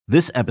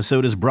This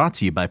episode is brought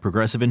to you by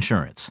Progressive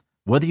Insurance.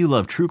 Whether you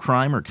love true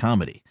crime or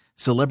comedy,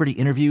 celebrity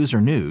interviews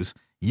or news,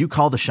 you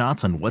call the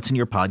shots on what's in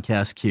your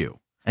podcast queue.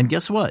 And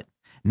guess what?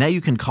 Now you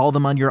can call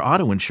them on your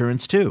auto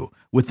insurance too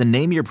with the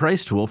Name Your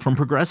Price tool from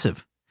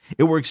Progressive.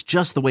 It works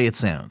just the way it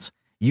sounds.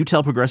 You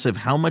tell Progressive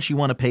how much you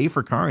want to pay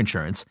for car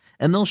insurance,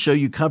 and they'll show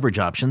you coverage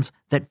options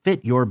that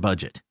fit your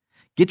budget.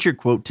 Get your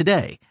quote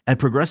today at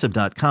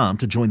Progressive.com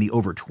to join the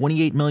over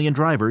 28 million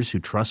drivers who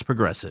trust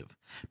Progressive.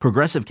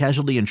 Progressive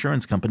Casualty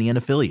Insurance Company and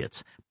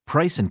Affiliates.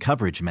 Price and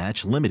coverage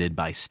match limited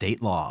by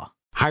state law.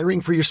 Hiring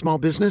for your small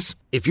business?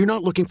 If you're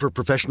not looking for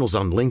professionals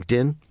on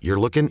LinkedIn, you're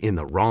looking in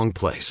the wrong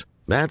place.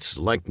 That's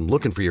like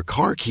looking for your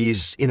car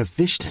keys in a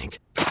fish tank.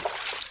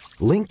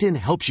 LinkedIn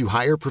helps you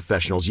hire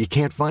professionals you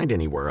can't find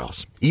anywhere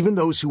else, even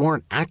those who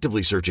aren't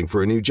actively searching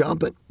for a new job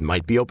but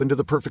might be open to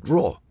the perfect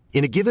role.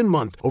 In a given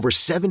month, over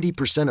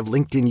 70% of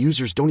LinkedIn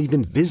users don't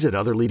even visit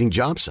other leading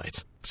job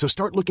sites. So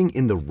start looking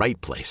in the right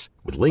place.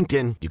 With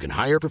LinkedIn, you can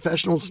hire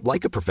professionals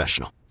like a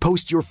professional.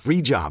 Post your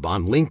free job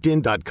on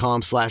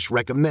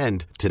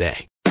linkedin.com/recommend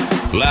today.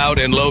 Loud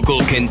and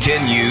Local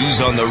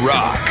continues on The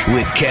Rock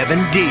with Kevin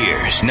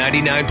Deers,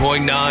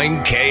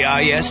 99.9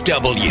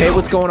 KISW. Hey,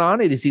 what's going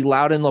on? It is the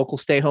Loud and Local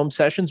Stay Home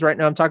Sessions. Right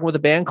now I'm talking with a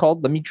band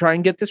called, let me try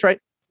and get this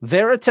right,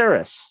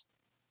 Veritaris.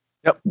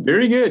 Yep.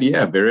 Very good.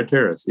 Yeah.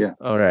 Veritaris. Yeah.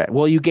 All right.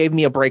 Well, you gave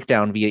me a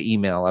breakdown via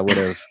email. I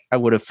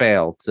would have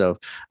failed. So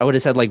I would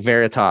have said like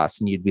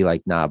Veritas and you'd be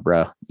like, nah,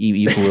 bro,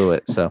 you blew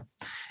it. So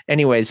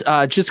anyways,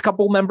 just a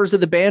couple members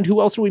of the band. Who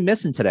else are we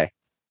missing today?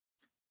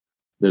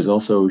 There's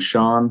also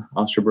Sean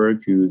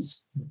Osterberg,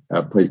 who's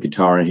plays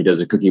guitar and he does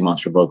a Cookie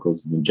Monster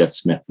vocals, and then Jeff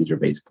Smith, who's our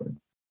bass player.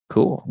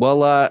 Cool.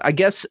 Well, I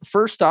guess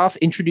first off,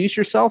 introduce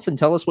yourself and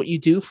tell us what you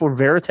do for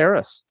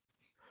Veritaris.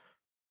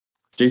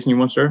 Jason, you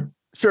want to start?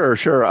 Sure.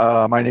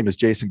 My name is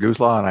Jason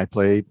Guzlaw, and I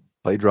play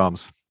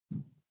drums.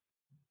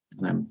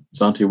 And I'm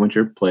Santu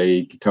Winter,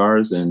 play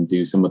guitars and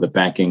do some of the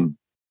backing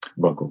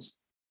vocals.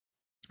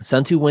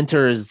 Santu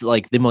Winter is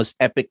like the most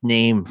epic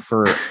name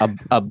for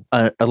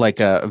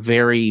a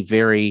very,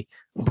 very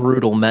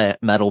brutal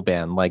metal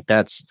band. Like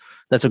that's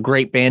a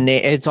great band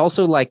name. It's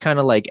also like kind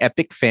of like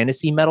epic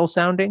fantasy metal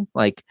sounding.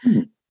 Like,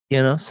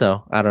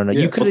 so I don't know.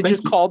 Yeah, you could have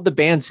just called the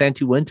band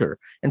Santu Winter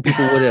and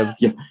people would have.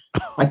 Yeah.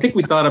 I think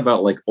we thought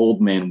about like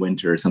Old Man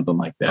Winter or something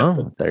like that.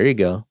 Oh, there you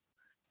go.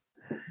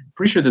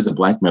 Pretty sure there's a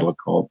black metal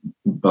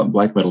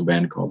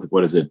band called,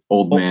 what is it?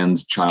 Old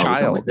Man's Child. Or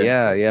something like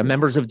that. Yeah.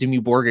 Members of Dimmu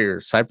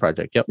Borgir's side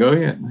project. Yep. Oh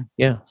yeah. Nice.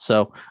 Yeah.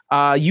 So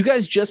you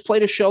guys just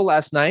played a show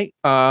last night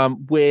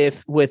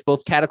with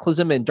both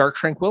Cataclysm and Dark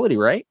Tranquillity,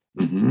 right?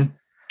 Mm-hmm.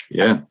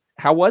 Yeah.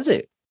 How was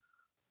it?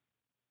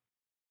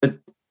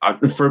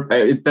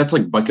 That's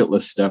like bucket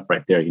list stuff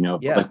right there,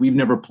 Yeah. Like we've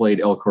never played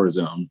El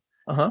Corazon,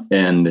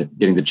 and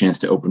getting the chance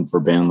to open for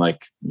a band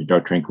like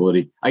Dark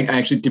Tranquillity. I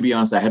actually, to be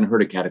honest, I hadn't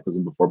heard of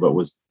Cataclysm before, but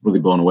was really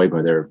blown away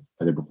by their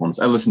performance.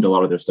 I listened to a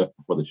lot of their stuff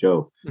before the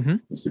show. I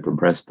was super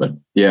impressed, but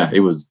yeah,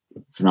 it was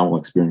a phenomenal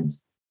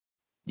experience.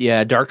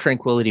 Yeah, Dark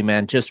Tranquillity,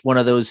 man, just one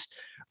of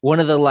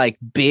the like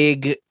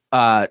big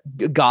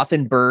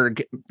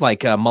Gothenburg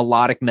like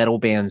melodic metal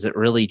bands that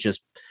really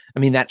just, I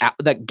mean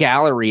that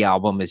Gallery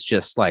album is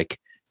just like.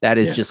 That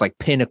is just like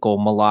pinnacle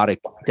melodic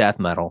death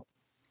metal.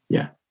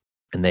 Yeah.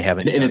 And they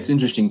haven't. And it's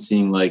interesting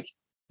seeing like,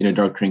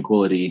 Dark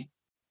Tranquillity.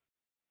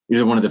 These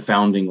are one of the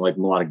founding like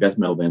melodic death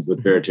metal bands.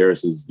 With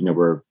Veritaris is,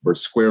 we're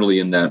squarely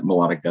in that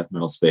melodic death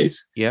metal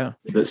space. Yeah.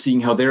 But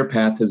seeing how their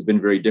path has been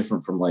very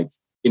different from like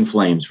In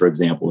Flames, for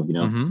example,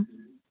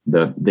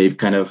 they've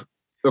kind of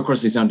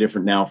course they sound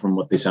different now from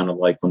what they sounded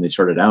like when they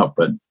started out,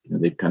 but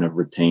they've kind of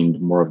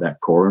retained more of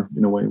that core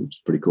in a way, which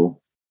is pretty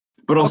cool,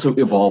 but also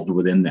evolved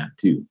within that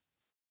too.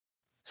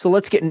 So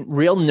let's get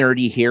real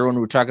nerdy here when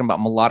we're talking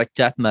about melodic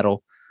death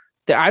metal.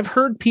 I've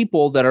heard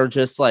people that are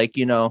just like,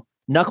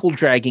 knuckle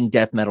dragging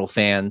death metal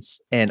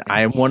fans, and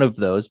I am one of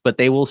those, but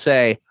they will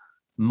say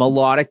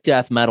melodic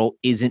death metal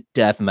isn't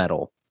death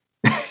metal.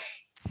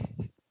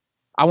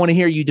 I want to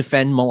hear you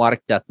defend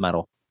melodic death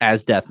metal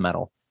as death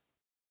metal.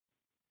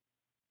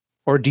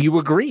 Or do you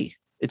agree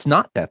it's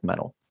not death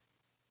metal?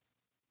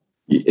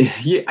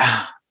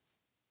 Yeah.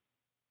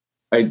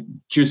 I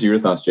choose your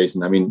thoughts,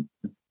 Jason. I mean,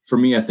 for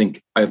me, I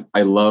think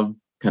I love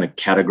kind of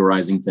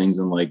categorizing things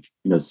in like,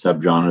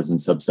 subgenres and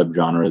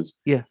subgenres.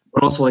 Yeah.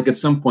 But also like at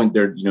some point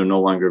they're,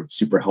 no longer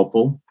super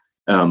helpful.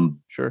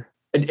 Sure.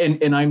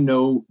 And I'm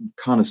no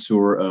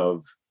connoisseur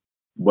of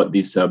what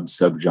these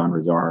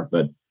subgenres are,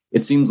 but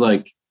it seems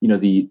like,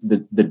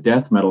 the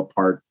death metal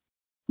part,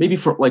 maybe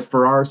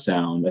for our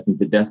sound, I think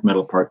the death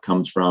metal part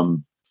comes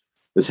from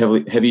this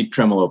heavy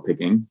tremolo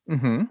picking,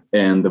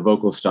 and the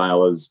vocal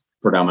style is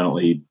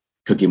predominantly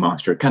Cookie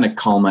Monster, kind of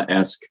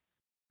Kalma-esque,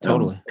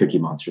 totally Cookie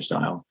Monster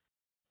style.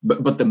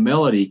 But the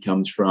melody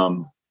comes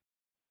from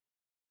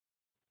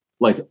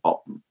like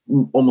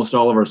almost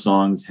all of our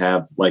songs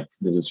have like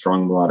there's a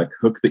strong melodic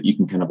hook that you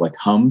can kind of like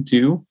hum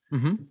to,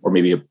 or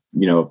maybe a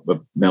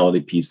melody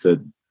piece that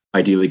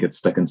ideally gets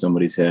stuck in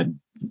somebody's head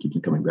and keeps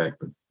them coming back.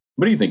 But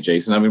what do you think,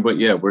 Jason? I mean, but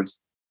yeah,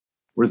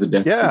 Where's the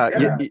death? Yeah,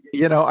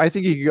 I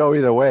think you could go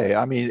either way.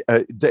 I mean,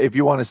 if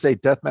you want to say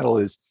death metal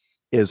is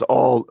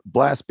all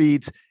blast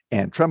beats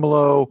and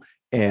tremolo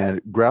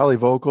and growly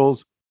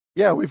vocals,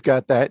 yeah, we've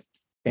got that.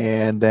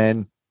 And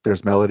then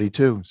there's melody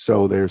too.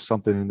 So there's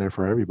something in there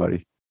for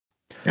everybody.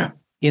 Yeah.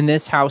 In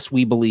this house,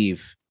 we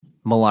believe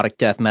melodic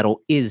death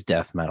metal is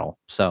death metal.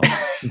 So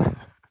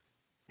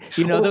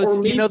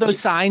those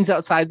signs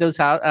outside those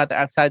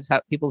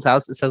people's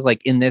house. It says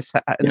like in this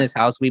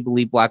house we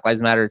believe Black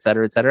Lives Matter, et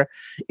cetera, et cetera.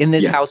 In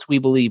this house we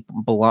believe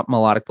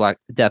melodic black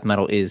death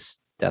metal is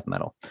death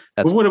metal.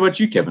 Well, what about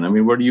you, Kevin? I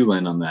mean, where do you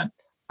land on that?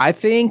 I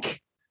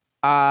think,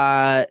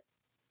 I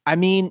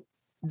mean,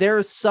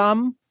 there's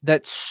some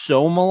that's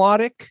so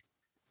melodic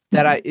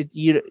that I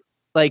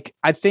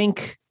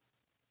think.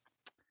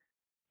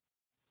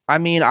 I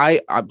mean,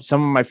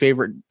 some of my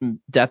favorite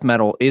death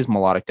metal is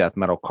melodic death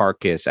metal,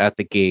 Carcass, At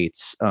the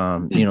Gates,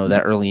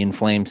 that early In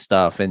Flames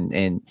stuff,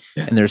 and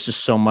there's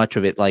just so much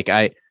of it. Like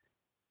I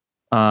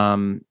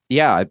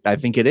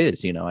think it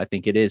is. I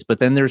think it is. But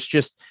then there's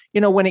just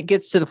when it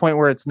gets to the point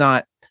where it's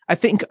not. I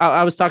think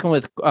I was talking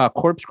with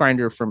Corpse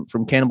Grinder from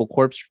Cannibal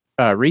Corpse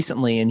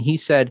recently, and he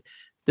said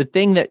the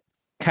thing that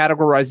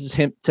categorizes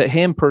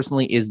him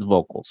personally is the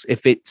vocals.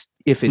 If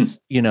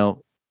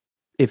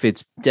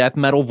it's death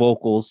metal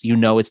vocals,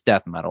 it's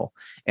death metal.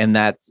 And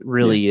that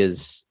really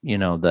is,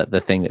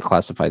 the thing that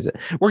classifies it.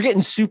 We're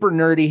getting super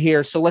nerdy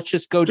here. So let's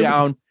just go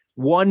down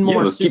one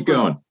more. Let's keep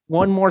going.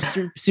 One more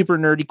super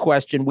nerdy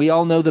question. We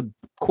all know the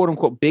quote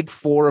unquote big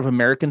four of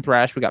American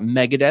thrash. We got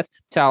Megadeth,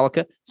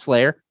 Metallica,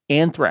 Slayer,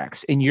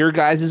 Anthrax. In your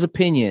guys'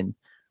 opinion,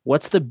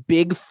 what's the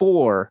big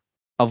four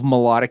of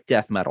melodic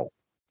death metal?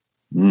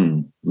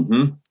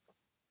 Mm-hmm.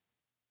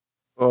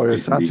 Oh,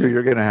 Satu,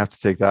 you're going to have to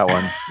take that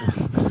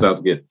one.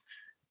 Sounds good.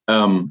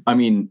 I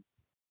mean,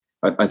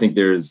 I think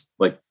there's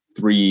like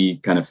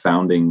three kind of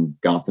founding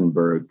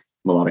Gothenburg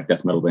melodic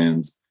death metal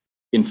bands.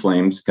 In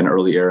Flames, kind of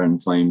early era In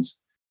Flames.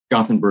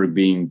 Gothenburg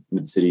being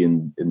the city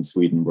in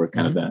Sweden where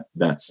kind of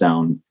that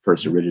sound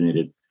first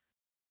originated.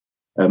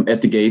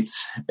 At the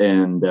Gates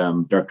and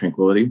Dark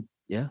Tranquillity.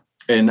 Yeah.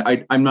 And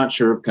I'm not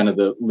sure of kind of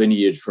the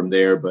lineage from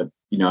there, but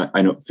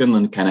I know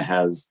Finland kind of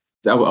has.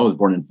 I was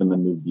born in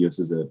Finland, moved to the US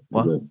as a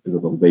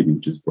little baby,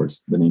 which is of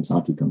course the name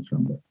Satu comes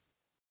from. But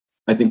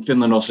I think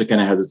Finland also kind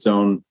of has its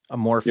own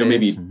amorphous,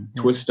 maybe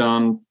twist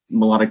on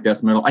melodic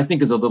death metal. I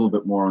think is a little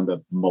bit more on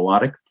the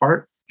melodic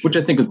part, which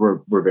I think is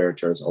where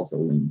Veritas also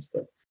leans,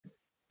 but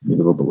maybe a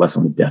little bit less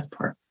on the death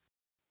part.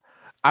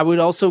 I would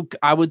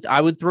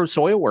throw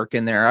Soilwork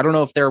in there. I don't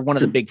know if they're one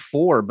of the big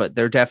four, but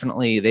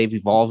they've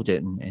evolved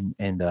it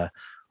and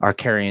are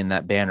carrying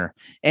that banner.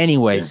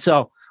 Anyway,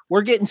 so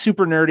we're getting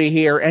super nerdy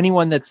here.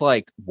 Anyone that's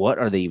like, what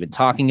are they even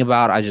talking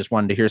about? I just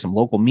wanted to hear some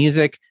local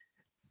music.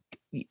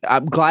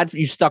 I'm glad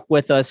you stuck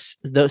with us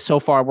so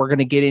far. We're going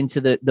to get into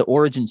the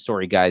origin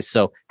story, guys.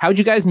 So how'd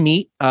you guys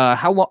meet?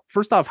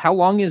 First off, how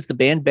long has the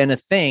band been a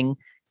thing?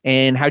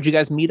 And how'd you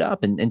guys meet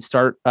up and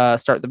start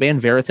the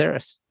band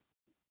Veritaris?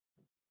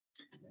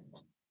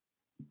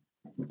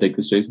 Take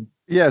this, Jason.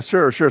 Yeah,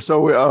 sure. So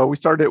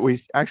we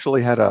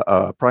actually had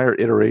a prior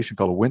iteration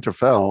called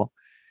Winterfell,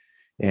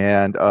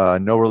 and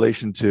no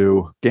relation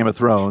to Game of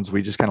Thrones.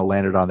 We just kind of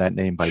landed on that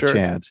name by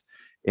chance.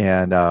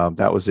 And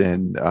that was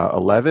in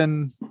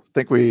 11. I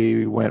think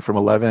we went from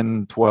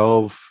 11,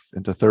 12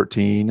 into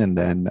 13, and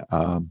then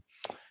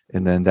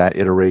that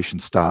iteration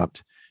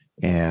stopped.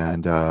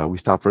 And we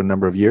stopped for a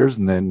number of years,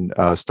 and then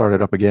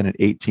started up again in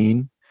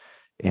 18,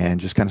 and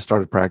just kind of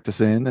started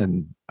practicing,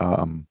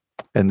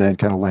 and then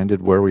kind of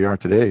landed where we are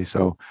today.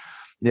 So,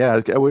 yeah,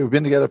 we've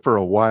been together for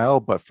a while,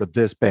 but for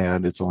this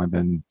band, it's only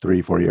been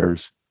 3-4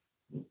 years.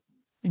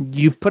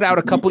 You've put out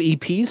a couple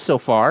EPs so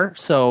far,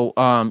 so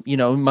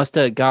must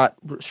have got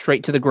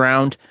straight to the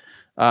ground,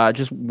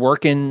 just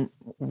working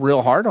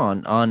real hard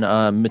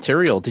on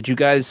material. Did you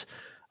guys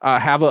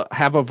have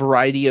a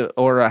variety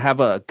or have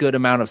a good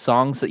amount of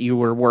songs that you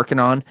were working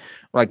on,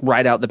 like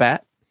right out the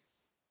bat?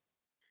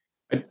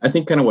 I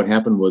think kind of what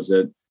happened was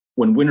that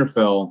when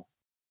Winterfell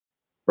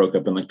broke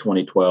up in like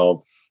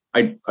 2012,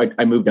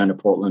 I moved down to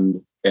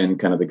Portland, and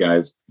kind of the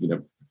guys,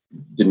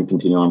 didn't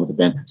continue on with the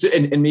band. So,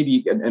 and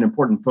maybe an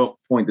important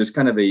point, there's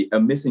kind of a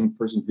missing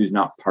person who's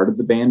not part of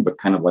the band, but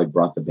kind of like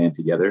brought the band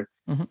together.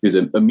 Mm-hmm. Who's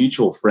a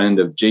mutual friend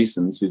of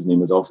Jason's, whose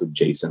name is also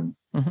Jason.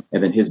 Mm-hmm.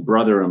 And then his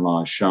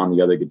brother-in-law, Sean,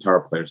 the other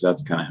guitar player. So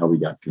that's kind of how we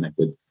got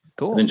connected.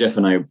 Cool. And then Jeff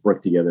and I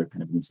worked together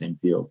kind of in the same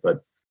field.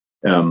 But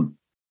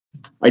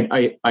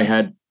I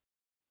had,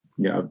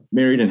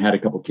 married and had a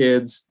couple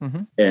kids,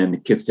 mm-hmm. and the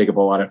kids take up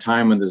a lot of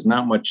time, and there's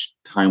not much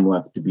time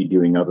left to be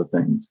doing other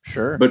things.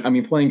 Sure. But I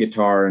mean, playing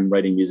guitar and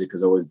writing music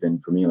has always been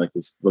for me like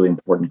this really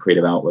important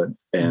creative outlet.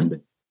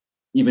 And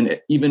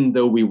even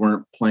though we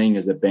weren't playing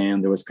as a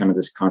band, there was kind of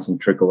this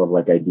constant trickle of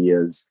like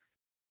ideas,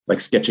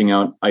 like sketching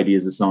out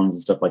ideas of songs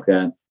and stuff like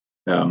that.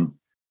 And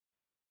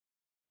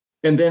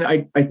then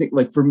I think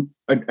like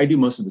I do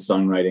most of the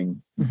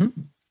songwriting.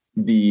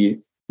 Mm-hmm.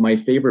 My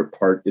favorite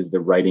part is the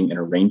writing and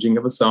arranging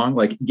of a song,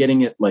 like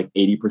getting it like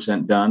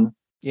 80% done.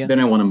 Yeah. Then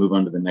I want to move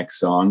on to the next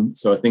song.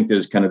 So I think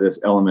there's kind of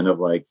this element of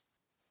like,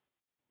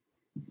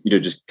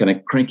 just kind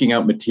of cranking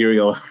out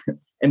material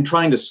and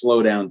trying to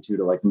slow down too,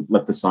 to like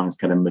let the songs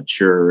kind of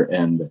mature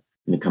and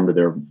come to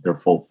their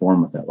full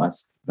form with that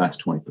last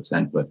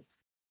 20%. But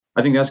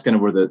I think that's kind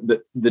of where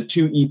the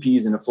two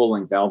EPs and a full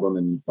length album,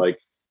 and like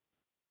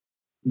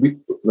we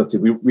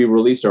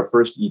released our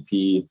first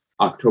EP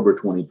October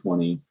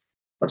 2020.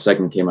 Our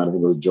second came out, I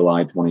think it was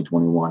July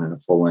 2021, and a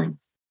full length,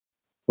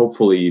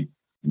 hopefully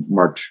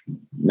March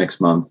next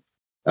month.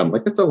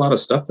 Like that's a lot of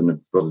stuff in a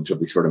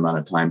relatively short amount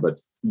of time, but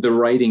the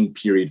writing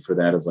period for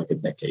that is like a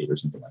decade or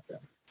something like that.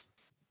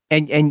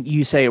 And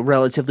you say a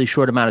relatively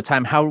short amount of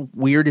time. How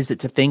weird is it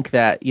to think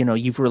that,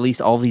 you've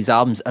released all these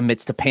albums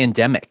amidst a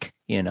pandemic,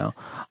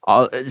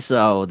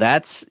 so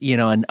that's,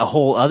 a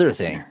whole other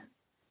thing.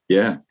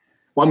 Yeah.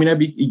 Well, I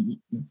mean,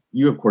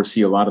 you of course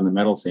see a lot in the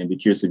metal scene. I'd be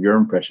curious of your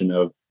impression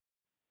of,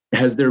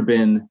 has there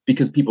been,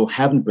 because people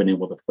haven't been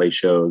able to play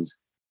shows,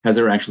 has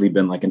there actually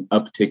been like an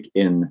uptick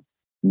in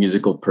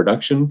musical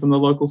production from the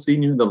local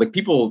scene? Like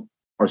people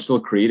are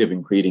still creative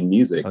in creating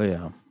music. Oh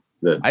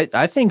yeah.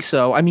 I think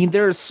so. I mean,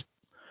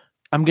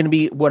 I'm going to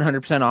be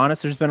 100%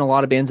 honest. There's been a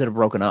lot of bands that have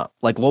broken up,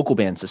 like local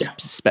bands,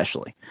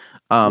 especially.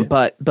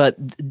 But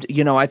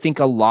I think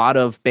a lot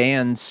of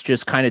bands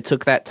just kind of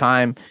took that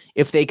time.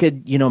 If they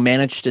could,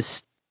 manage to,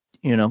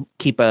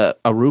 keep a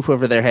roof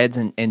over their heads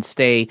and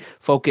stay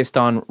focused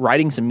on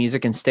writing some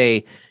music and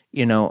stay,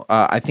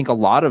 I think a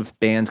lot of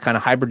bands kind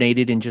of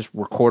hibernated and just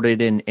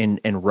recorded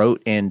and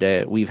wrote. And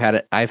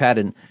I've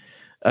had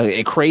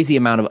a crazy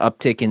amount of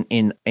uptick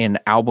in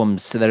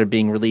albums that are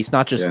being released,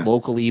 not just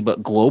locally,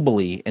 but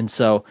globally. And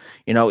so,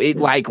 it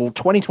like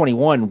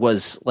 2021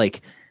 was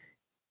like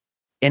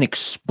an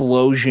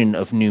explosion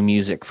of new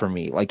music for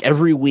me. Like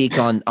every week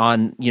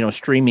on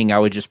streaming, I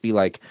would just be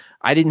like,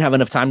 I didn't have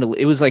enough time to,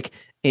 it was like,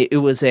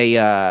 it was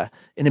an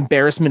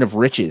embarrassment of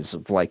riches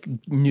of like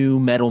new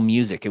metal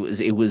music.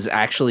 It was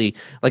actually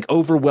like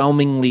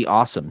overwhelmingly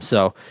awesome.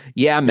 So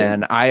yeah,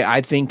 man,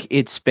 I think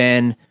it's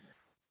been,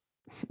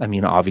 I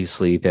mean,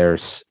 obviously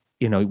there's,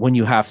 when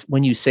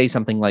you say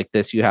something like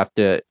this, you have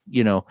to,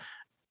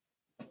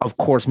 of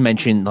course,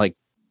 mention like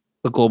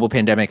the global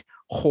pandemic,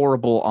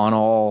 horrible on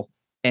all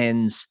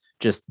ends,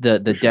 just the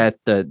death,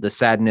 the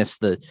sadness,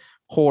 the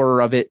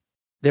horror of it.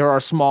 There are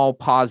small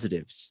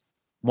positives.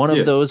 One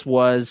of those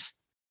was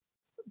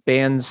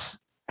bands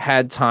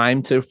had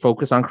time to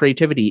focus on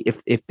creativity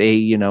if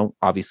they,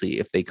 obviously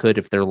if they could,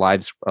 if their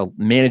lives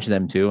manage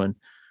them to.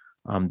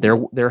 And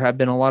there have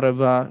been a lot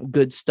of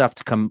good stuff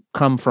to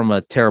come from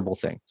a terrible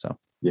thing. So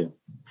I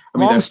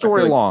mean, long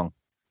story long.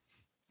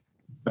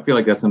 I feel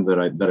like that's something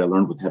that I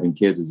learned with having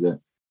kids, is that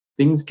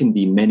things can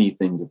be many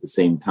things at the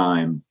same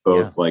time,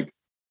 both like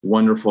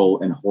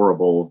wonderful and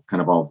horrible,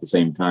 kind of all at the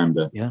same time.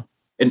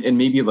 And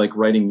maybe like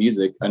writing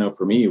music, I know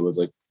for me, it was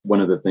like one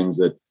of the things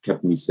that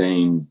kept me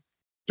sane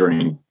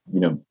during,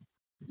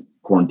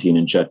 quarantine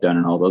and shutdown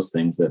and all those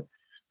things. That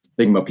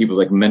thinking about people's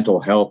like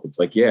mental health, it's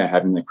like,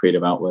 having that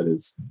creative outlet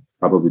has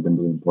probably been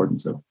really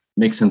important. So it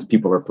makes sense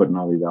people are putting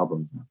all these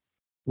albums out.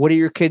 What do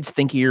your kids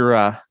think of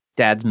your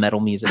dad's metal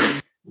music?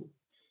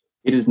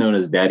 It is known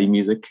as daddy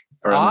music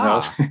around the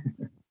house.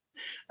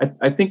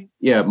 I think,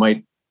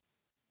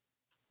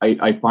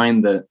 I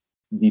find that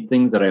the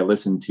things that I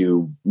listen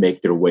to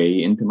make their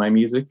way into my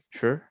music.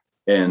 Sure.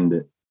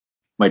 And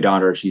my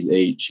daughter, she's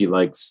 8. She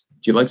likes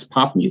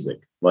pop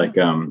music. Like,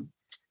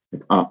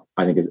 I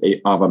think it's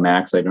Ava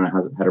Max. I don't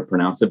know how to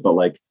pronounce it, but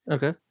like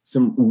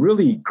some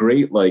really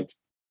great like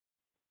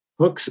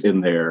hooks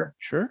in there.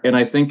 Sure. And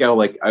I think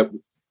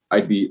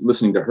I'd be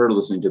listening to her,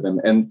 listening to them,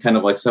 and kind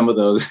of like some of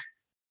those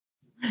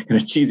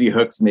kind of cheesy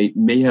hooks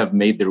may have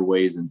made their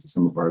ways into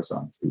some of our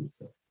songs too.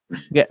 So.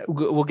 Yeah,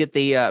 we'll get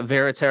the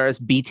Veritaris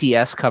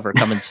BTS cover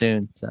coming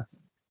soon. So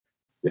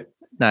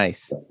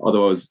nice.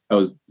 Although I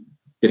was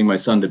getting my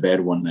son to bed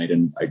one night,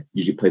 and I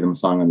usually play them a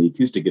song on the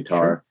acoustic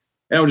guitar. Sure.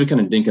 And I was just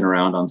kind of dinking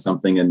around on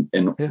something. And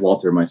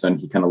Walter, my son,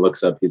 he kind of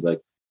looks up. He's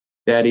like,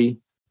 "Daddy,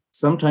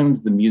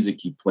 sometimes the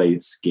music you play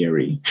is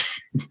scary."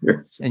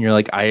 And you're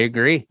like, I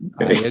agree.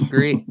 I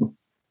agree.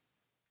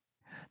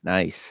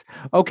 Nice.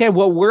 Okay.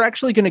 Well, we're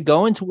actually going to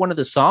go into one of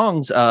the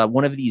songs,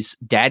 one of these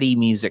daddy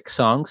music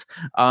songs.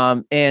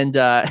 And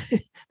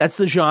that's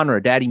the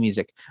genre, daddy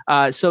music.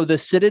 So the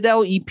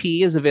Citadel EP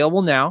is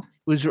available now. It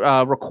was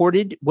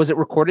recorded. Was it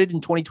recorded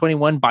in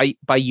 2021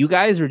 by you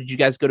guys, or did you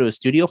guys go to a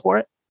studio for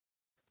it?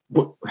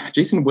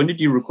 Jason, when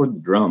did you record the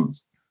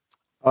drums?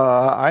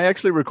 I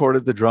actually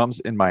recorded the drums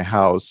in my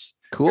house.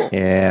 Cool.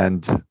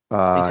 And they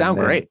sound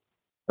great.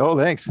 Oh,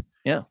 thanks.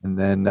 Yeah. And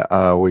then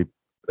we,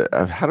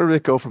 how did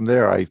it go from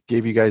there? I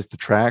gave you guys the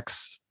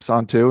tracks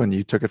on too, and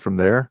you took it from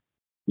there.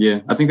 Yeah,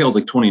 I think that was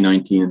like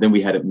 2019, and then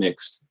we had it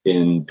mixed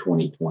in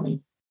 2020.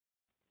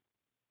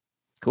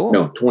 Cool.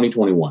 No,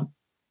 2021.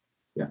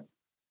 Yeah.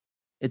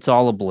 It's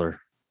all a blur.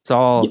 It's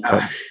all.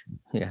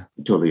 Yeah.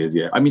 It totally is.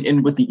 Yeah. I mean,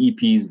 and with the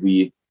EPs,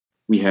 we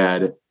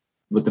had,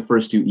 with the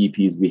first 2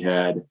 EPs, we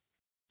had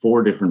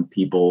 4 different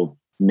people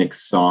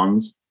mix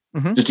songs,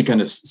 just to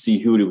kind of see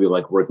who do we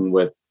like working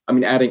with. I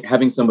mean,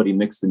 having somebody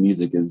mix the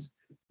music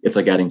it's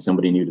like adding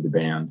somebody new to the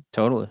band.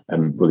 Totally.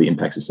 And really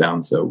impacts the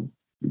sound. So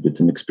we did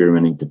some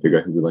experimenting to figure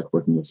out who we like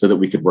working with so that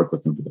we could work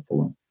with them to the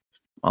full length.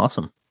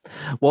 Awesome.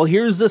 Well,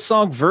 here's the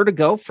song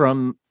Vertigo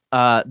from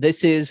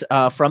this is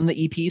from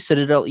the EP,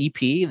 Citadel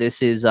EP.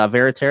 This is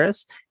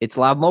Veritaris. It's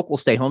Loud and Local.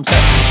 Stay home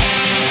safe.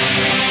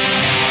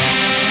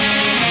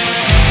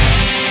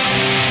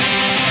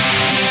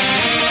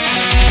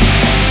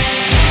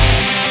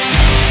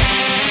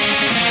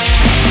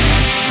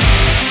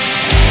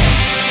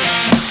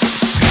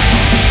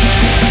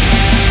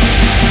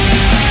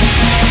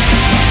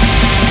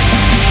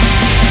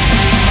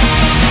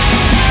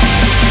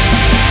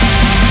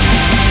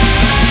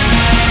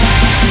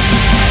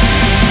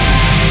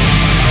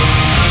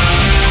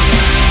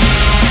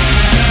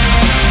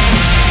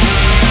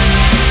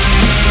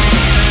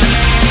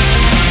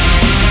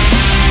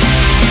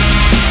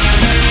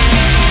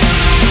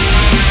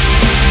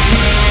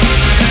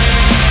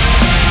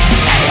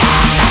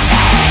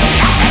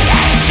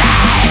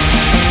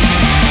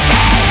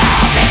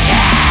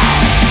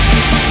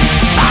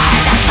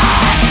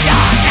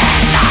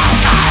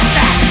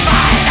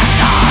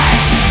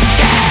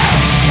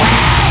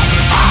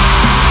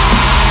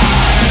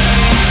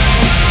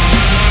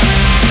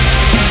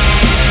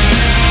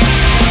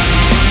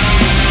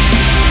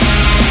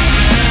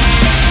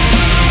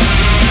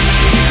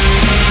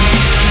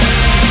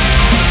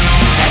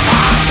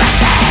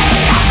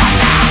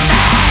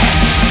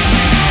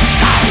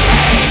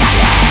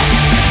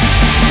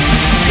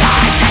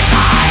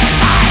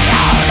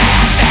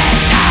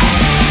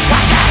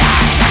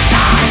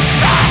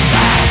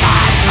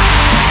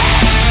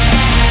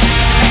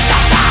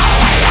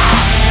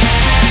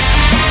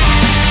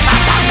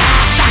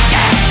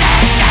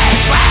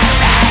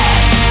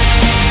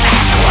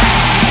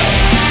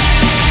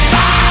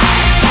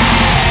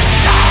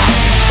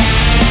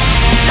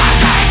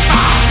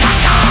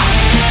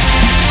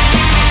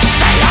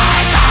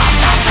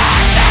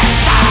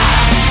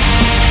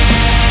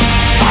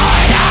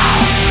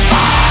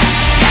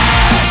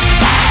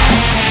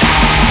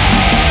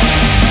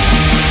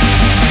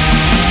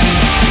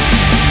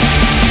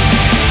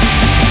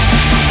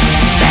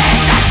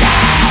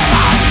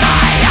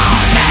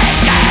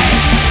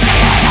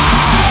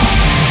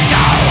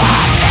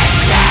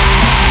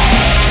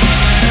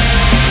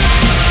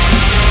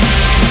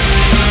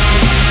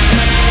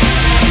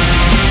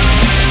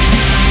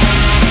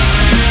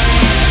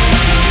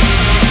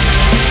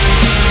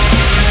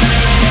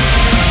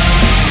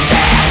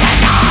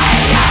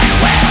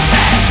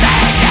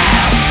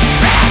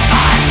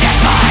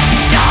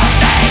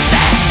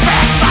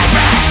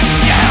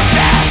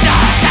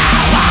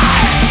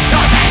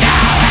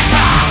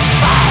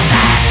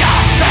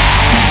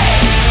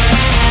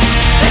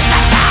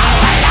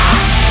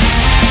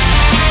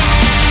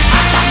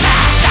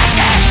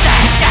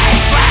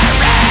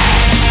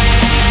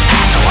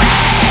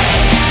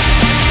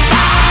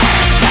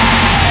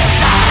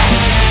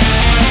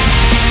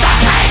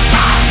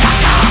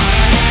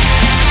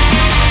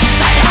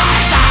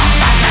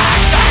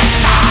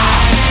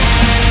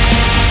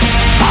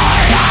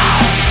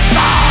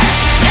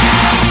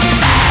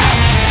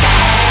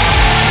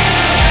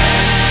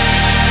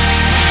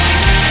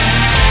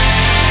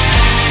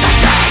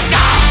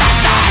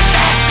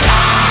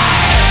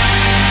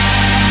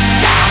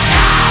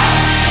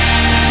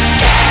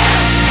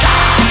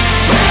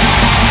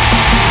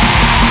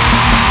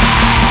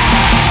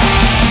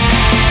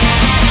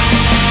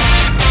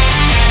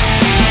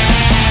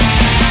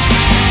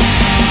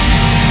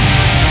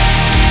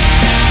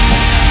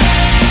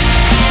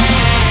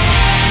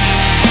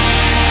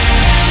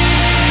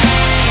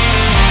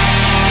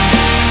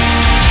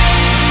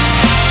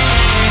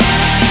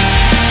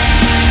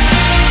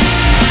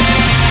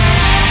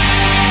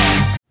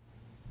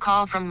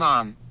 Call from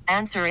mom.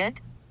 Answer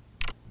it.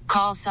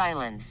 Call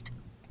silenced.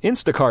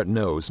 Instacart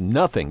knows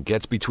nothing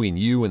gets between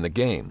you and the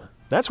game.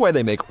 That's why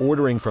they make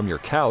ordering from your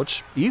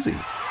couch easy.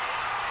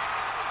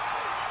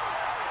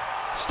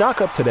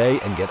 Stock up today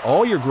and get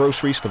all your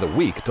groceries for the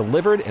week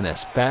delivered in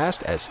as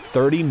fast as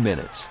 30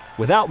 minutes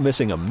without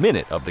missing a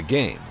minute of the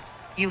game.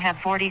 You have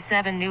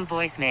 47 new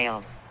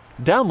voicemails.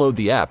 Download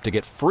the app to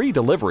get free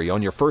delivery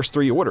on your first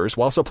 3 orders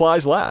while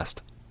supplies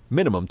last.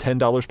 Minimum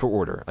 $10 per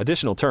order.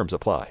 Additional terms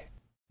apply.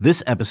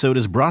 This episode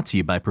is brought to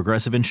you by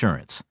Progressive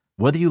Insurance.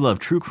 Whether you love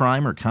true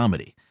crime or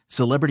comedy,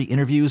 celebrity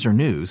interviews or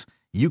news,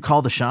 you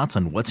call the shots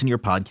on what's in your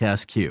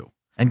podcast queue.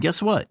 And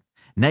guess what?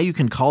 Now you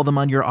can call them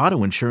on your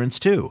auto insurance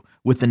too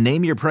with the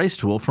Name Your Price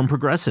tool from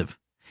Progressive.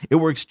 It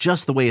works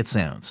just the way it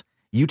sounds.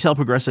 You tell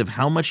Progressive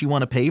how much you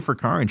want to pay for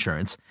car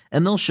insurance,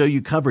 and they'll show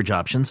you coverage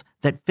options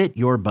that fit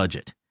your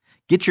budget.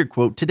 Get your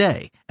quote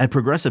today at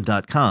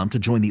Progressive.com to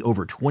join the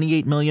over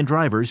 28 million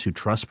drivers who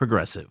trust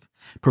Progressive.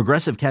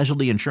 Progressive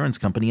Casualty Insurance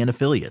Company and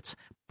Affiliates.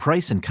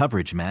 Price and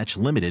coverage match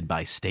limited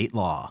by state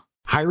law.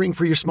 Hiring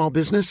for your small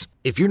business?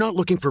 If you're not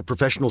looking for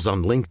professionals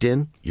on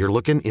LinkedIn, you're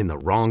looking in the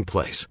wrong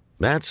place.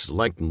 That's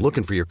like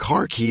looking for your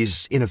car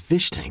keys in a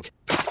fish tank.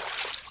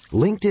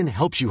 LinkedIn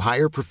helps you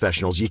hire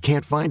professionals you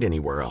can't find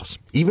anywhere else,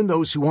 even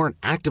those who aren't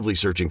actively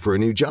searching for a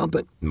new job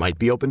but might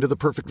be open to the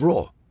perfect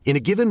role. In a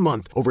given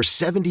month, over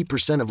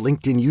 70% of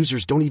LinkedIn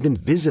users don't even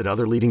visit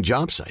other leading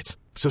job sites.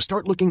 So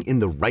start looking in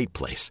the right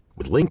place.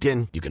 With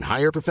LinkedIn, you can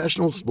hire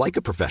professionals like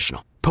a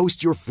professional.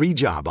 Post your free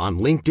job on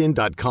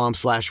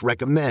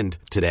linkedin.com/recommend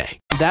today.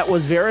 That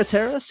was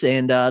Veritaris,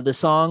 and the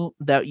song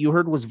that you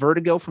heard was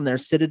Vertigo from their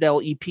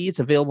Citadel EP. It's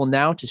available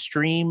now to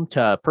stream,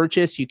 to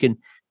purchase. You can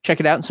check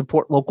it out and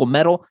support local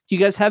metal. Do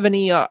you guys have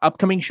any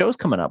upcoming shows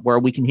coming up where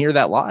we can hear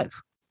that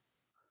live?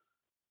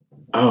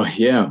 Oh,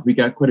 yeah. We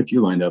got quite a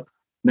few lined up.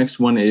 Next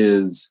one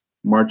is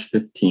March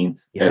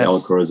 15th at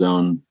El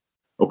Corazon,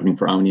 opening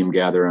for Omnium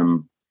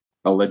Gatherum.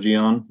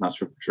 Elysion, not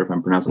sure if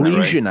I'm pronouncing that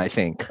right. Elysion, I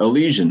think.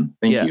 Elysion,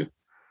 thank you.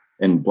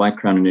 And Black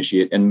Crown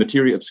Initiate, and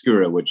Materia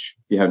Obscura, which,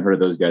 if you haven't heard of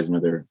those guys,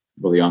 another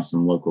really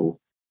awesome local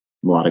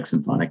melodic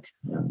symphonic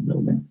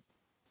metal band.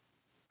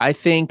 I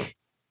think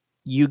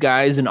you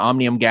guys and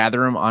Omnium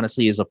Gatherum,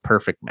 honestly, is a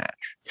perfect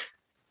match.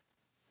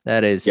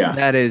 That is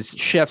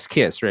chef's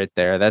kiss right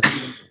there.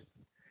 That's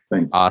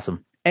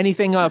awesome.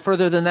 Anything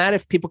further than that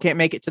if people can't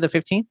make it to the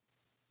 15th?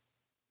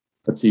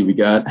 Let's see. We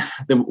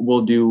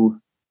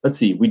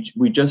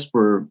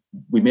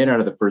made out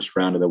of the first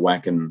round of the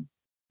Wacken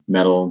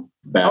Metal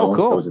Battle. Oh,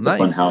 cool. That was at the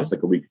Fun House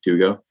like a week or two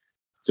ago.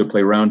 So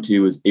play round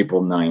 2 is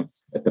April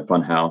 9th at the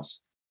Fun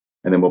House.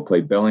 And then we'll play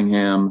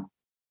Bellingham.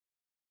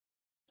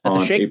 At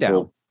the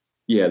Shakedown.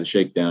 The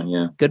Shakedown,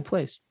 yeah. Good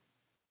place.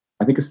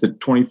 I think it's the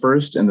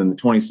 21st, and then the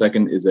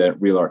 22nd is at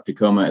Real Art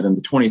Tacoma, and then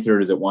the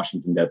 23rd is at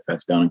Washington Death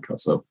Fest down in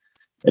Kelso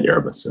at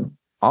Erebus. So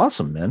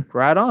awesome, man.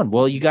 Right on.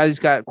 Well, you guys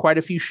got quite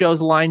a few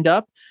shows lined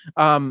up.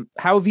 How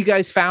have you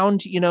guys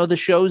found, the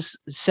shows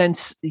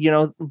since,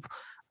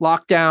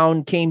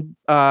 lockdown came,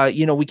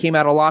 we came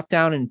out of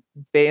lockdown and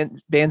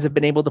bands have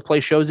been able to play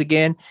shows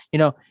again,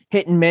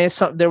 hit and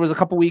miss. There was a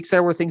couple weeks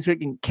there where things were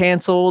getting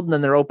canceled and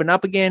then they're open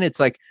up again. It's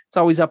like, it's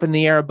always up in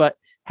the air, but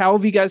how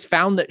have you guys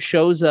found that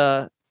shows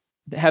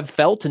have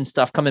felt and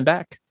stuff coming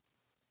back?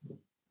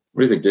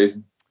 What do you think,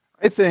 Jason?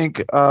 I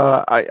think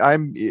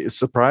I'm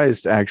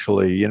surprised,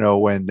 actually,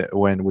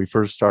 when we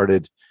first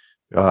started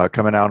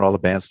coming out, all the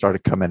bands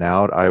started coming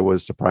out. I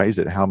was surprised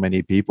at how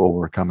many people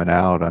were coming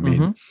out. I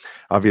mean,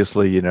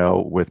 obviously,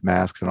 with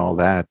masks and all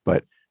that,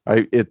 but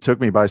it took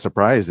me by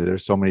surprise that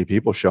there's so many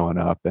people showing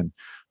up, and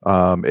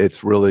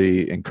it's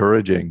really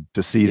encouraging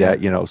to see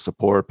that,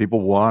 support.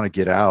 People want to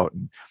get out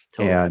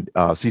and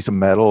see some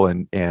metal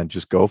and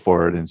just go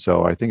for it. And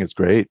so I think it's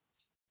great.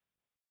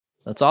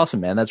 That's awesome,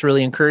 man. That's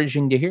really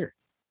encouraging to hear.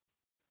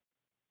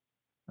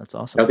 That's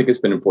awesome. I think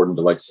it's been important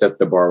to set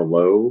the bar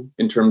low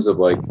in terms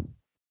of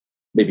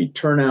maybe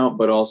turnout,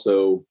 but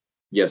also,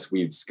 yes,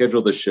 we've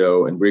scheduled the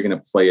show and we're going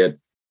to play it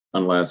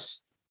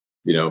unless,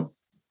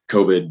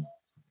 COVID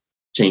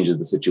changes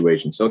the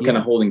situation. So kind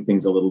of holding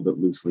things a little bit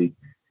loosely,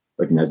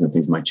 recognizing that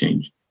things might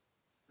change.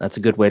 That's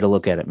a good way to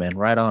look at it, man.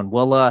 Right on.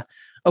 Well,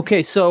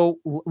 okay. So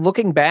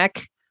looking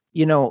back,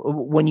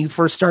 when you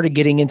first started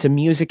getting into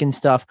music and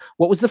stuff,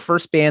 what was the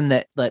first band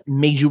that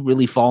made you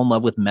really fall in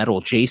love with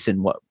metal?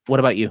 Jason, what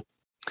about you?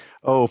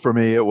 Oh, for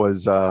me, it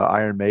was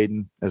Iron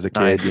Maiden as a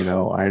kid. Nice.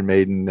 Iron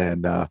Maiden,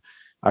 and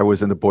I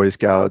was in the Boy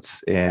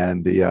Scouts,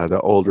 and the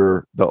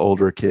older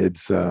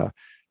kids, they'd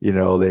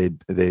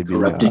be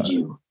corrupted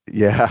you.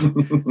 Yeah,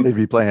 they'd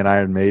be playing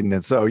Iron Maiden,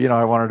 and so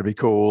I wanted to be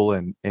cool,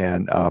 and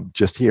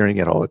just hearing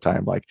it all the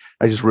time,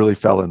 I just really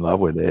fell in love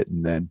with it,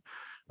 and then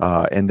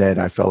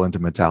I fell into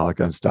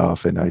Metallica and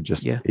stuff, and I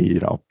just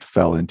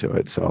fell into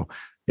it. So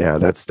yeah,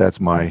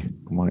 that's my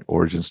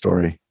origin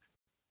story.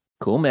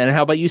 Cool, man. And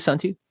how about you,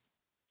 Santi?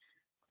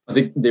 I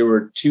think there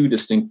were two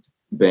distinct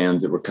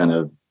bands that were kind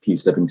of key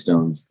stepping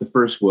stones. The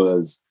first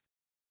was,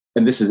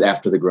 and this is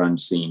after the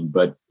grunge scene,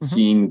 but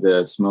seeing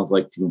the Smells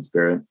Like Teen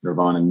Spirit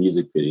Nirvana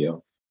music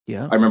video.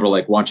 Yeah. I remember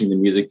watching the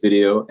music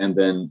video, and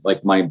then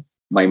my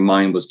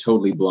mind was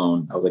totally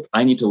blown. I was like,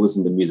 I need to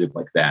listen to music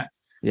like that.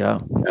 Yeah.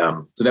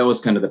 So that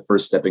was kind of the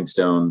first stepping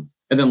stone.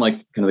 And then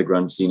kind of the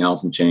grunge scene,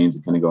 Alice in Chains,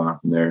 and kind of going on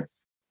from there.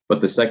 But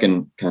the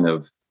second kind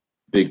of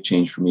big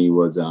change for me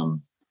was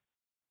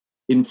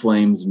In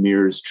Flames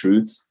Mirrors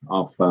Truth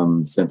off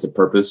Sense of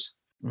Purpose,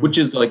 which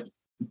is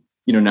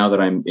now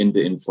that I'm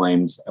into In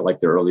Flames, I like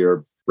their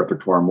earlier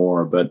repertoire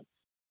more, but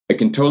I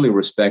can totally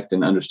respect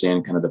and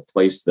understand kind of the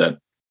place that,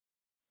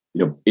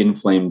 In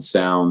Flames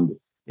sound,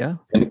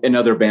 and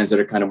other bands that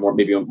are kind of more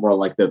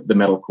like the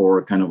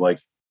metalcore, kind of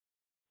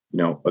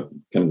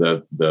kind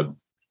of the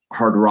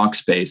hard rock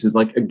space is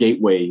like a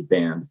gateway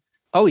band.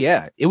 Oh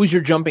yeah, it was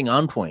your jumping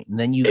on point, and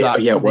then you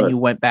you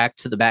went back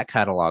to the back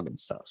catalog and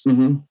stuff.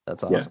 So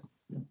that's awesome.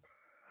 Yeah.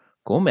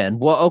 Cool, man.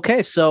 Well,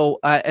 okay. So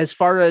as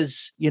far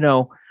as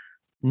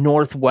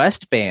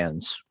Northwest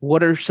bands,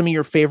 what are some of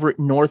your favorite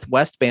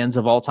Northwest bands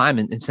of all time?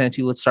 And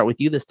Santi, let's start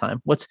with you this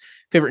time. What's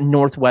favorite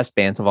Northwest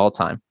bands of all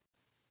time?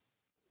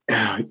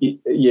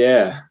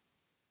 Yeah,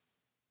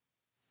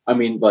 I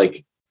mean,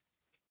 can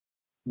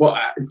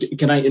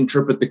I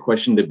interpret the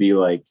question to be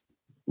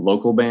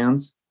local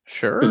bands?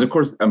 Sure. Because of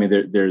course, I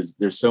mean,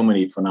 there's so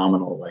many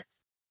phenomenal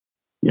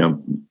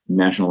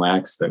national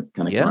acts that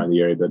kind of come out of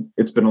the area. But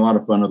it's been a lot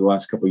of fun over the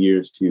last couple of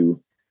years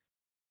to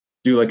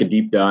do a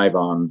deep dive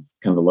on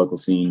kind of the local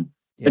scene.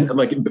 Yeah. And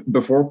like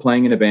before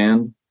playing in a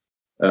band,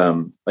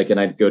 and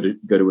I'd go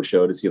to a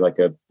show to see like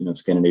a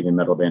Scandinavian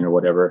metal band or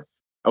whatever.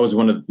 I was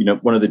one of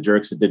the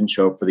jerks that didn't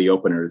show up for the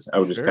openers. I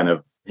would just kind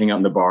of hang out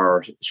in the bar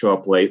or show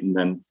up late and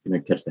then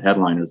catch the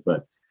headliners.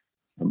 But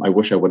I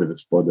wish I would have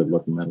explored the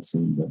local metal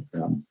scene. But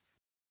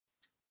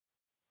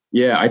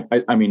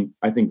I mean,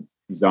 I think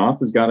Zoth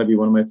has got to be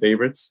one of my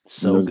favorites.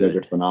 So those guys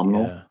are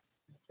phenomenal.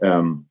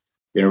 Yeah.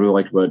 Really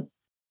liked what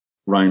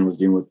Ryan was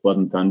doing with Blood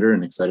and Thunder,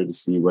 and excited to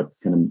see what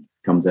kind of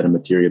comes out of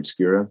Materia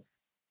Obscura.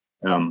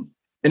 And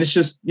it's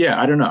just,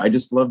 I don't know. I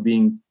just love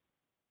being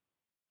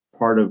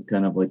part of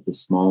kind of like the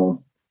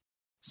small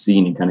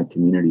scene and kind of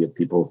community of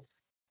people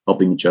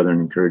helping each other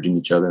and encouraging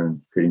each other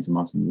and creating some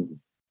awesome music.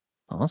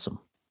 Awesome.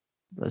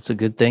 That's a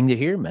good thing to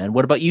hear, man.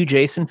 What about you,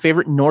 Jason?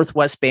 Favorite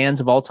Northwest bands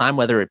of all time,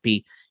 whether it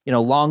be,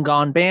 long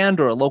gone band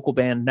or a local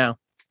band now?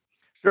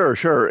 Sure.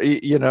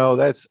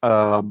 That's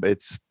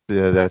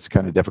that's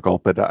kind of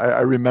difficult, but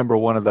I remember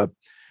one of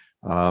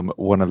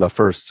the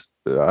first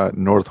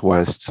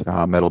Northwest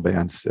metal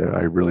bands that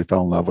I really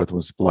fell in love with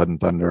was Blood and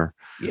Thunder.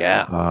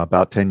 Yeah.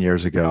 About 10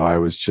 years ago, I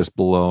was just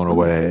blown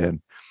away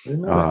and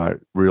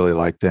really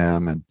liked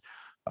them. And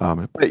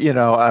but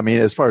I mean,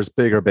 as far as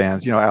bigger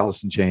bands,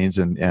 Alice in Chains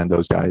and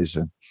those guys,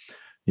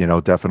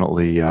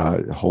 definitely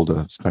hold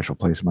a special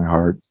place in my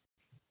heart.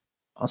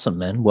 Awesome,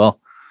 man. Well,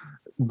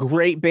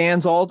 great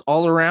bands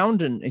all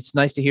around, and it's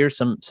nice to hear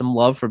some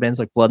love for bands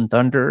like Blood and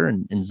Thunder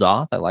and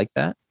Zoth. I like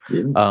that.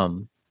 Yeah.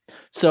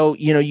 So,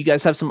 you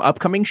guys have some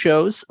upcoming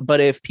shows, but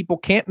if people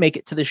can't make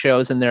it to the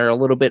shows and they're a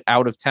little bit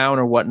out of town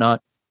or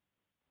whatnot,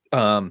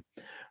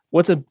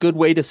 what's a good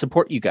way to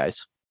support you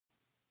guys?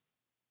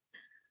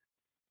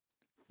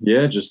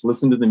 Yeah, just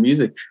listen to the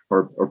music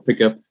or pick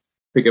up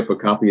a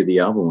copy of the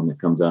album when it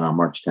comes out on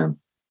March 10th.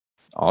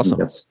 Awesome.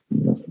 That's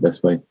the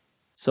best way.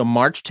 So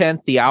March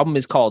 10th, the album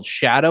is called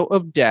Shadow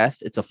of Death.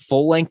 It's a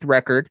full-length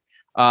record.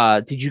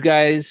 Did you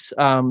guys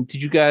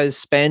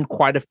spend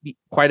quite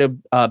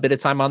a bit of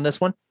time on this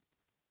one?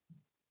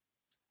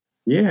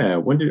 Yeah.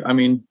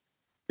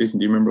 Jason,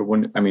 do you remember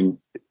when?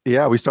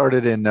 Yeah, we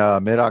started in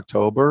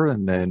mid-October,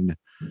 and then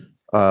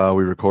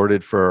we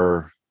recorded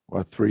for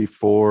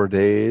 3-4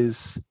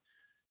 days,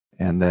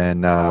 and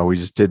then we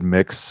just did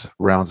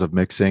rounds of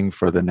mixing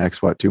for the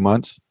next 2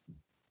 months.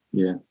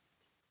 Yeah.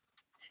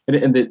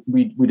 And that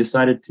we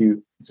decided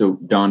to. So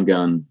Don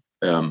Gunn,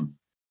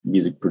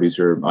 music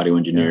producer, audio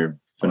engineer,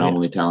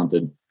 phenomenally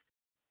talented.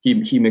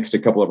 He mixed a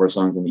couple of our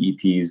songs on the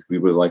EPs. We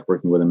really like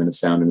working with him in his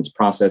sound and his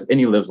process. And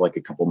he lives like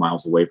a couple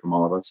miles away from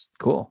all of us.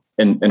 Cool.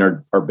 And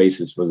our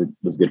bassist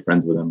was good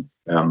friends with him.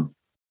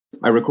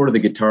 I recorded the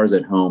guitars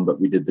at home,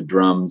 but we did the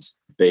drums,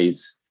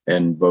 bass,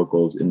 and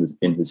vocals in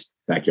his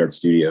backyard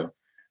studio.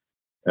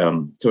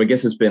 So I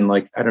guess it's been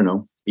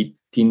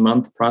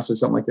 18-month process,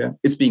 something like that.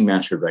 It's being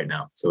mastered right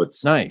now. So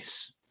it's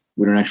nice.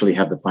 We don't actually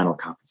have the final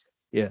copies.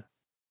 Yeah.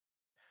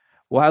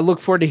 Well, I look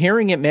forward to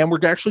hearing it, man.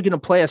 We're actually going to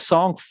play a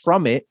song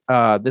from it.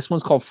 This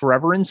one's called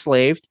Forever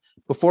Enslaved.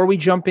 Before we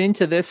jump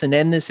into this and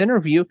end this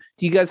interview,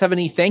 do you guys have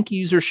any thank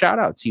yous or shout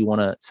outs you want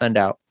to send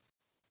out?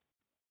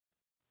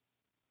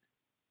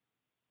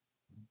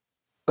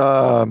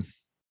 I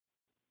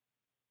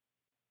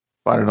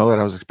don't know that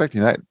I was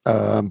expecting that.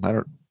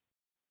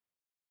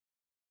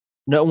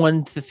 No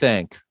one to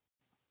thank.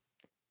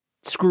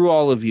 Screw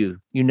all of you.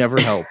 You never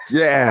helped.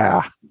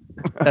 Yeah.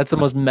 That's the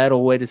most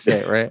metal way to say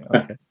it, right?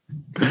 Okay.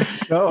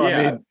 No,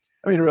 yeah.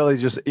 I mean, really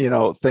just,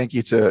 thank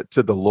you to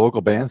the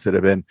local bands that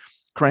have been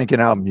cranking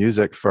out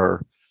music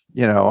for,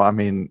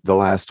 the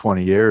last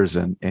 20 years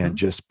and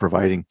just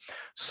providing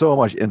so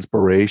much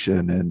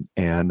inspiration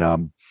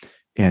and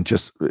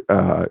just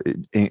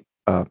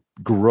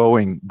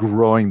growing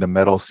the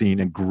metal scene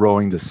and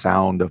growing the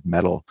sound of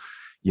metal,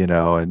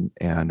 and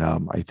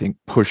I think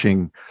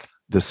pushing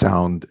the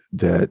sound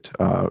that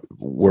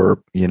we're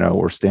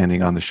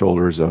standing on the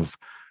shoulders of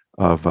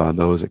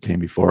those that came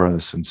before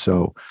us. And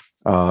so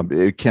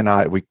we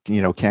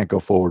can't go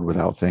forward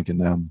without thanking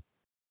them.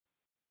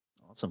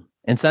 Awesome.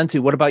 And Santu,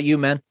 what about you,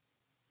 man?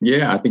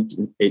 Yeah, I think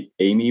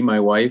Amy, my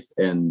wife,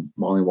 and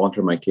Molly and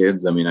Walter, my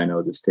kids. I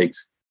know this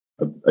takes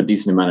a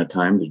decent amount of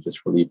time to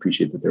just really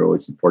appreciate that they're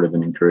always supportive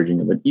and encouraging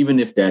of it, even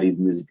if Daddy's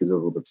music is a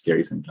little bit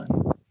scary sometimes.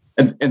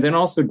 And then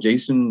also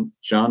Jason,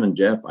 Sean, and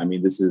Jeff.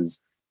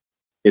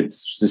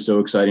 It's just so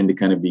exciting to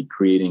kind of be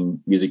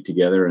creating music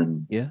together.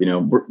 And,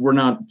 we're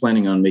not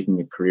planning on making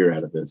a career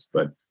out of this,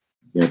 but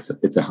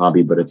it's a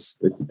hobby, but it's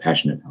a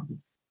passionate hobby.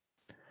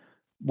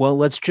 Well,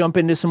 let's jump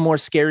into some more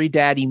Scary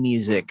Daddy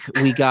music.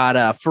 We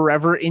got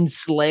Forever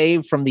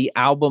Enslaved from the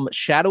album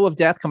Shadow of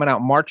Death coming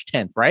out March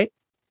 10th, right?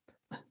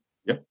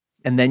 Yep.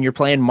 And then you're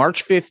playing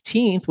March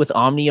 15th with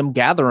Omnium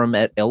Gatherum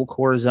at El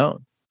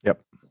Corazon. Yep.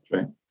 That's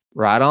right.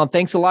 Right on.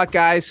 Thanks a lot,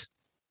 guys.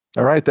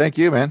 All right. Thank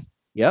you, man.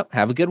 Yep.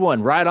 Have a good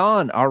one. Right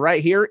on. All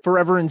right. Here,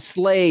 Forever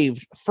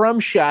Enslaved from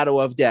Shadow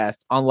of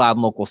Death on Loud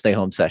and Local Stay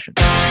Home Session.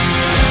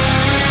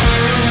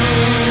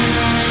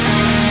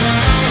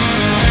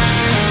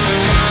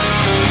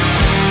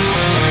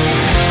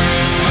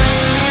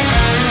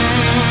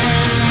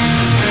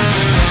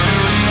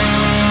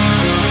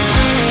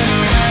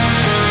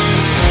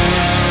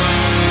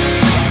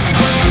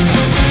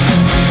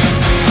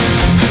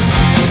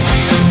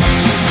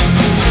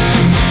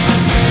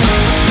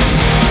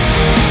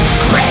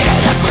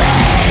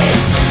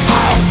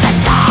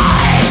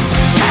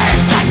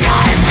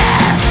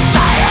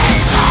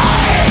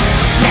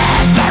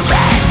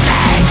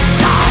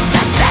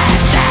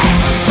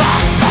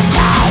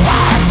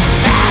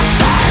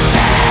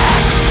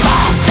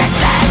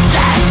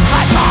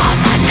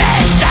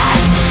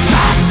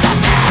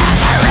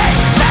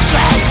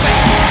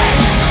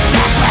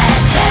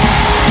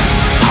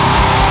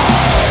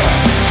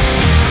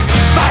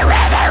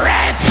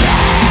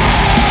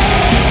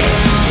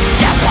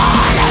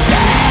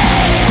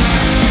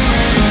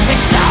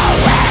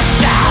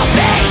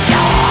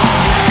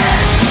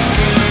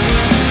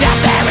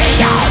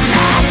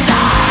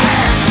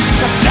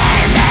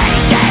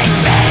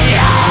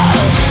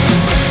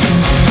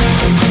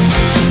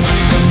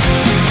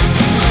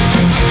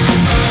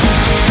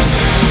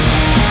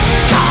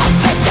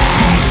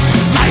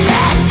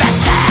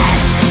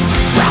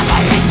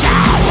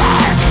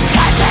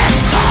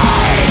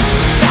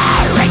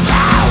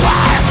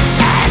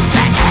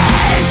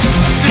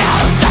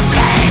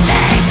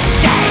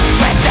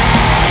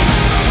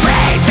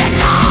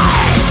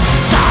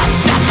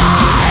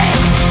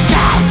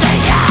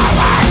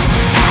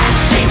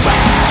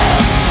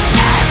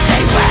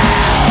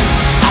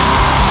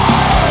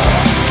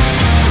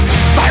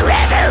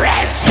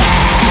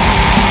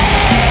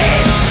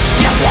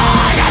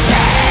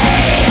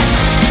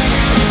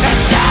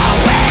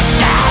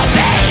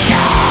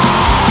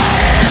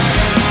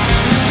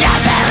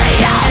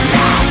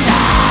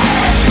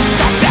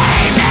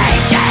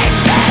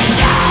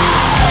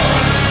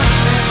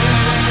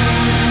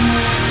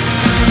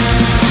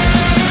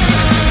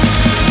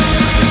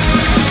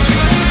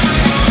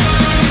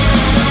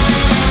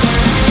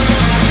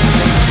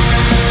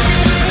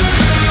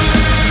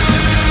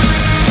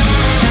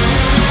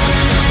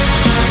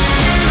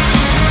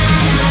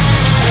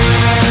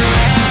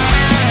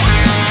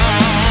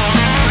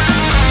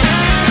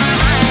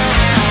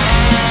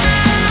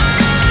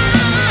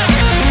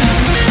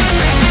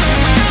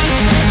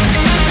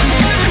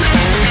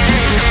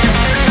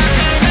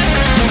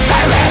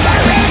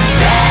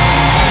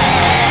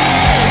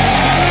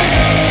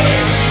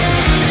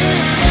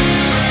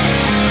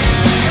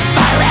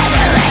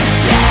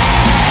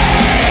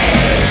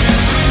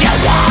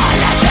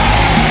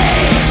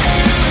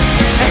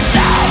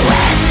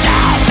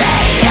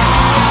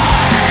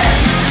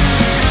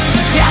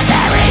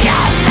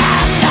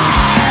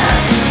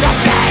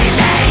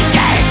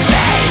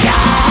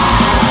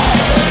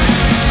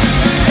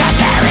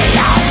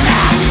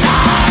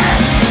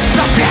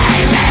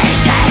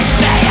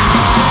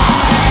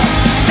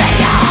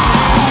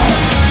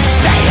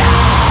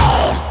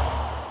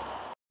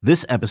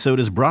 This episode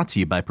is brought to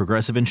you by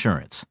Progressive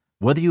Insurance.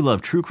 Whether you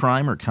love true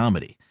crime or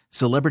comedy,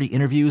 celebrity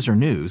interviews or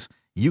news,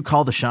 you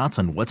call the shots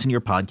on what's in your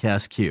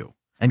podcast queue.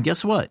 And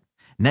guess what?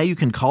 Now you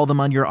can call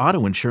them on your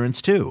auto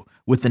insurance too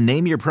with the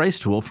Name Your Price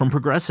tool from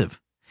Progressive.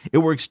 It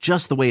works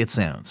just the way it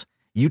sounds.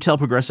 You tell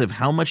Progressive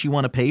how much you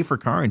want to pay for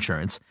car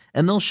insurance,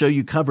 and they'll show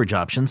you coverage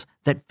options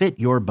that fit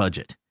your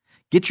budget.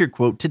 Get your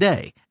quote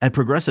today at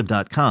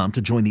Progressive.com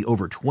to join the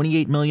over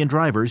 28 million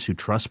drivers who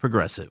trust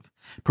Progressive.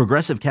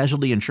 Progressive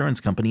Casualty Insurance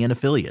Company and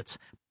Affiliates.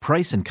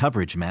 Price and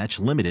coverage match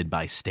limited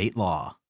by state law.